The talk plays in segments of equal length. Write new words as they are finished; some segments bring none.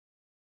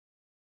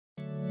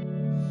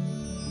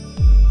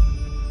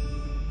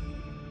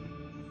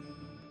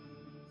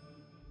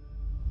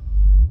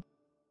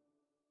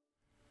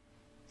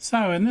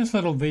So in this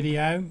little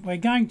video we're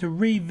going to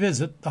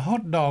revisit the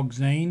HotDog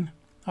zine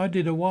I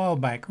did a while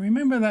back.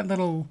 Remember that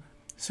little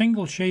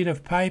single sheet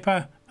of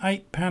paper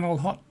 8-panel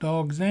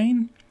HotDog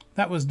zine?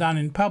 That was done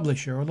in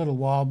Publisher a little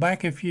while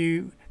back. If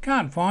you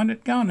can't find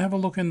it, go and have a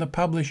look in the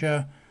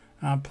Publisher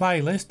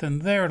playlist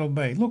and there it'll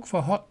be. Look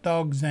for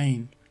HotDog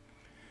zine.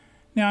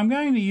 Now I'm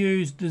going to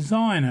use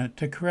Designer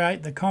to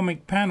create the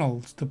comic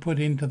panels to put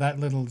into that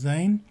little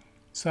zine.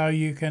 So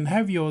you can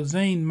have your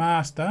zine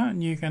master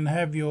and you can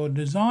have your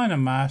designer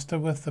master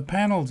with the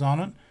panels on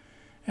it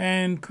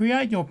and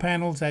create your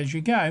panels as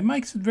you go. It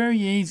makes it very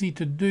easy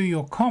to do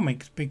your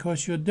comics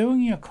because you're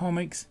doing your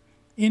comics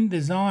in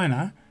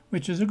Designer,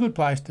 which is a good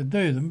place to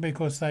do them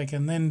because they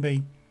can then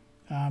be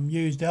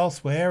used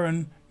elsewhere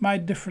and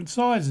made different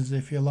sizes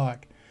if you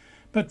like.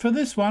 But for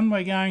this one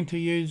we're going to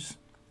use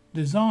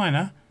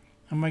Designer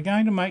and we're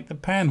going to make the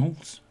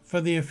panels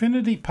for the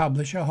Affinity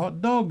Publisher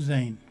HotDog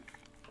zine.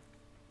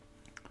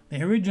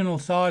 The original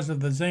size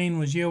of the zine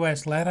was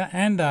US letter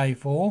and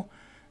A4.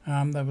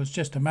 That was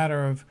just a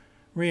matter of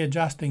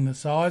readjusting the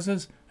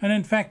sizes, and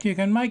in fact you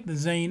can make the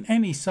zine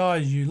any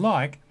size you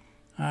like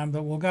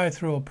that will go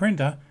through a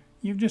printer.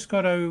 You've just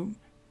got to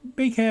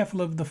be careful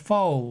of the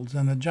folds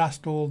and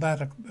adjust all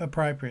that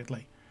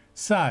appropriately.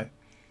 So,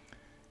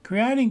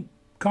 creating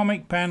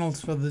comic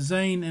panels for the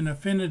zine in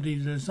Affinity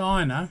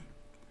Designer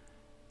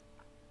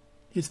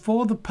is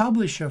for the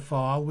publisher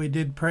file we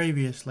did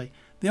previously.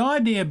 The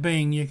idea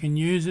being you can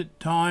use it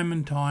time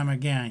and time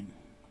again.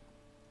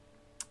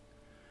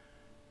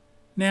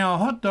 Now a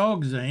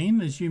HotDog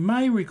zine, as you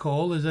may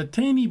recall, is a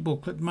teeny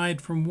booklet made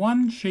from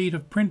one sheet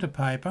of printer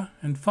paper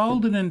and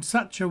folded in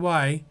such a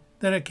way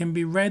that it can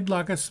be read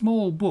like a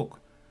small book.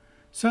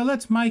 So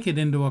let's make it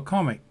into a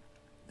comic.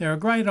 They're a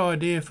great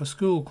idea for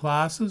school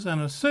classes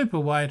and a super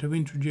way to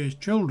introduce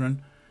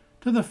children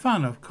to the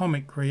fun of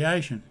comic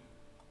creation.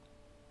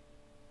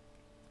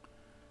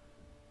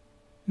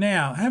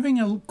 Now, having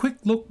a quick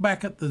look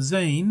back at the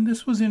zine,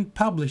 this was in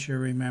Publisher,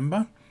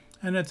 remember,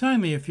 and it's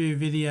only a few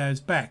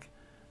videos back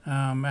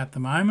at the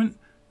moment,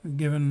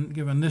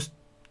 given this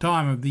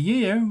time of the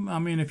year. I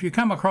mean, if you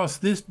come across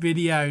this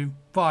video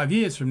 5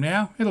 years from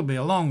now, it'll be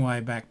a long way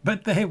back,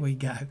 but there we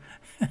go.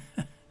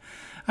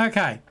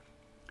 Okay,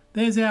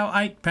 there's our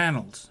 8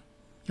 panels.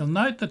 You'll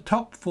note the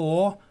top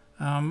 4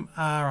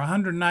 are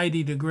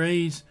 180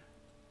 degrees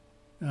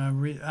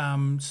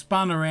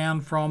spun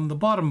around from the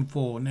bottom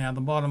 4. Now the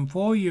bottom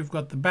 4, you've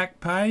got the back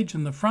page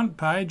and the front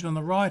page on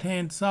the right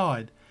hand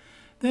side.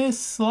 They're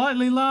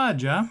slightly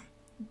larger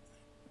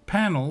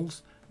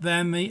panels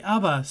than the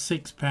other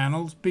 6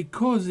 panels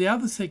because the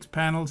other 6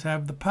 panels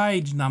have the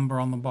page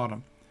number on the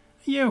bottom.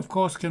 You of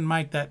course can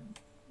make that,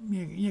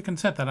 you can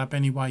set that up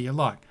any way you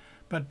like,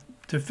 but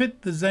to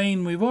fit the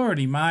zine we've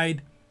already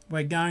made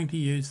we're going to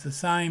use the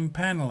same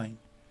paneling.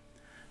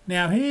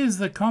 Now here's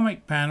the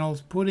comic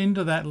panels put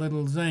into that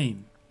little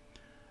zine.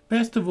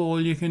 Best of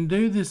all, you can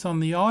do this on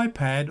the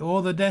iPad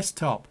or the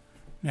desktop.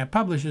 Now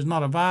Publisher's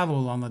not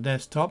available on the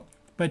desktop,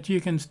 but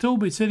you can still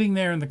be sitting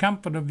there in the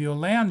comfort of your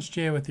lounge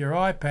chair with your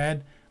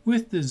iPad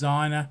with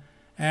Designer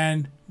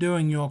and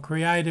doing your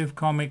creative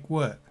comic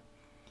work.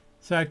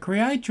 So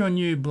create your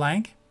new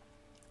blank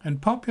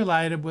and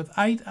populate it with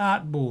 8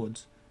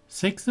 artboards,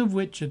 6 of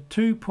which are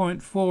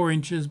 2.4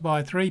 inches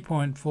by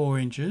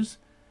 3.4 inches.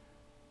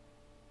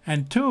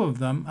 And 2 of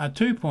them are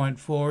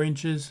 2.4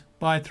 inches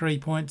by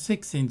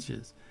 3.6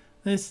 inches.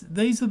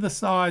 These are the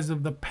size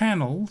of the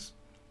panels,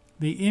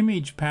 the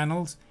image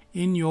panels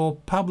in your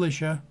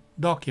Publisher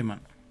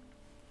document.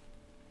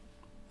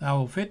 They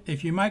will fit,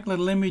 if you make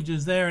little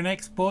images there and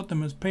export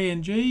them as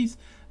PNGs,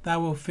 they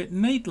will fit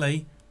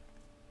neatly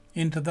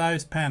into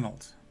those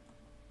panels.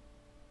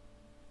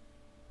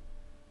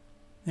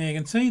 Now you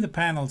can see the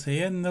panels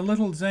here, and the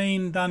little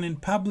zine done in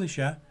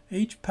Publisher,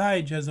 each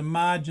page has a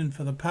margin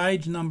for the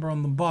page number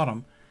on the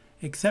bottom,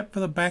 except for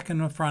the back and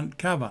the front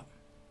cover.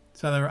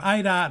 So there are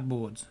 8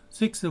 artboards,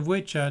 6 of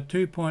which are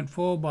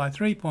 2.4 by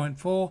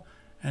 3.4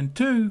 and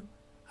 2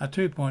 are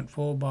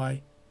 2.4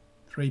 by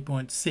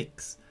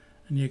 3.6.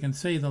 And you can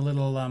see the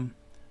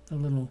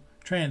little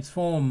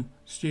transform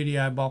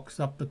studio box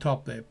up the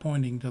top there,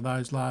 pointing to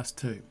those last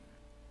 2.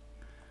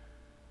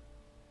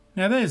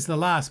 Now there's the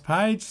last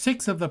page,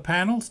 6 of the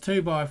panels,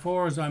 2 by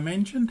 4 as I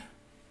mentioned,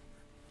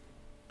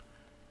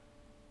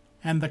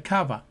 and the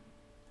cover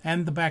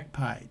and the back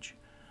page.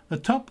 The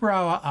top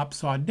row are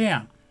upside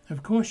down.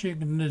 Of course you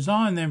can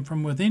design them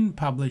from within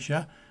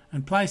Publisher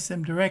and place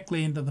them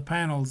directly into the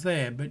panels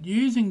there, but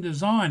using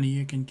Designer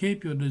you can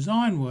keep your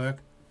design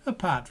work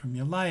apart from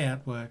your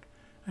layout work.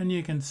 And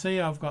you can see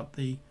I've got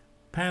the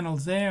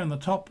panels there in the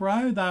top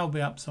row, they'll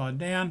be upside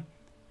down,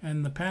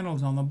 and the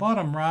panels on the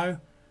bottom row,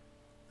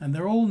 and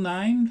they're all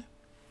named.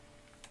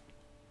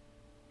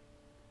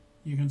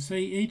 You can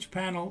see each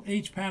panel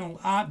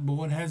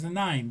artboard has a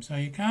name, so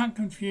you can't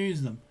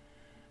confuse them.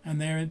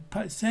 And they're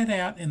set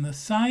out in the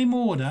same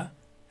order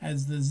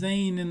as the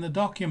zine in the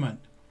document.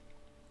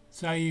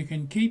 So you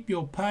can keep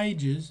your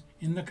pages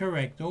in the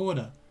correct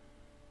order.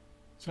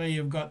 So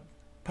you've got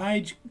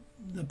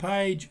the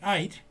page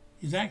 8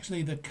 is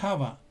actually the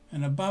cover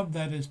and above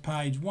that is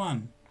page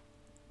 1.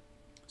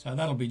 So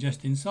that'll be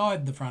just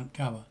inside the front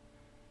cover.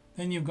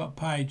 Then you've got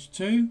page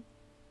 2,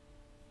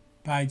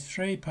 page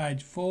 3,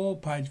 page 4,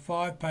 page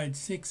 5, page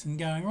 6, and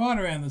going right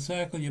around the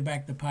circle you're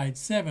back to page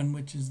 7,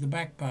 which is the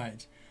back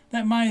page.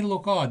 That may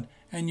look odd,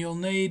 and you'll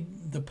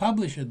need the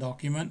publisher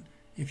document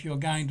if you're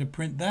going to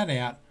print that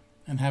out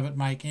and have it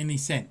make any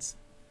sense.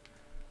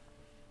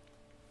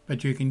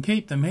 But you can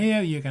keep them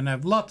here. You can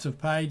have lots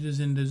of pages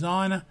in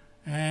Designer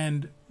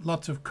and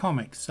lots of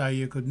comics. So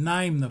you could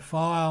name the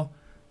file,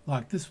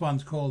 like this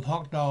one's called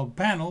HotDog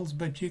Panels,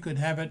 but you could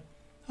have it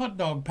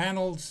HotDog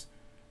Panels,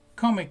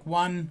 Comic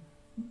 1,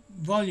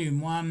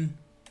 Volume 1,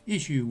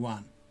 Issue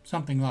 1,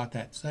 something like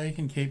that, so you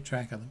can keep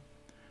track of them.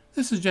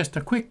 This is just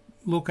a quick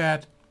look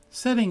at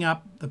setting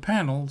up the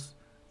panels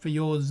for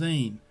your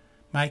zine.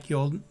 Make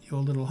your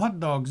little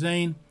HotDog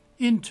zine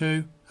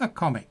into a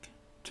comic.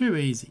 Too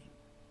easy.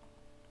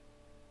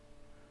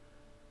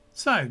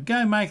 So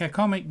go make a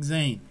comic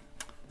zine.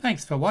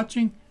 Thanks for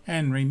watching,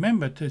 and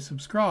remember to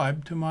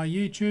subscribe to my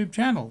YouTube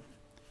channel.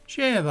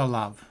 Share the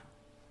love.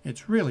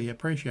 It's really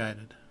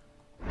appreciated.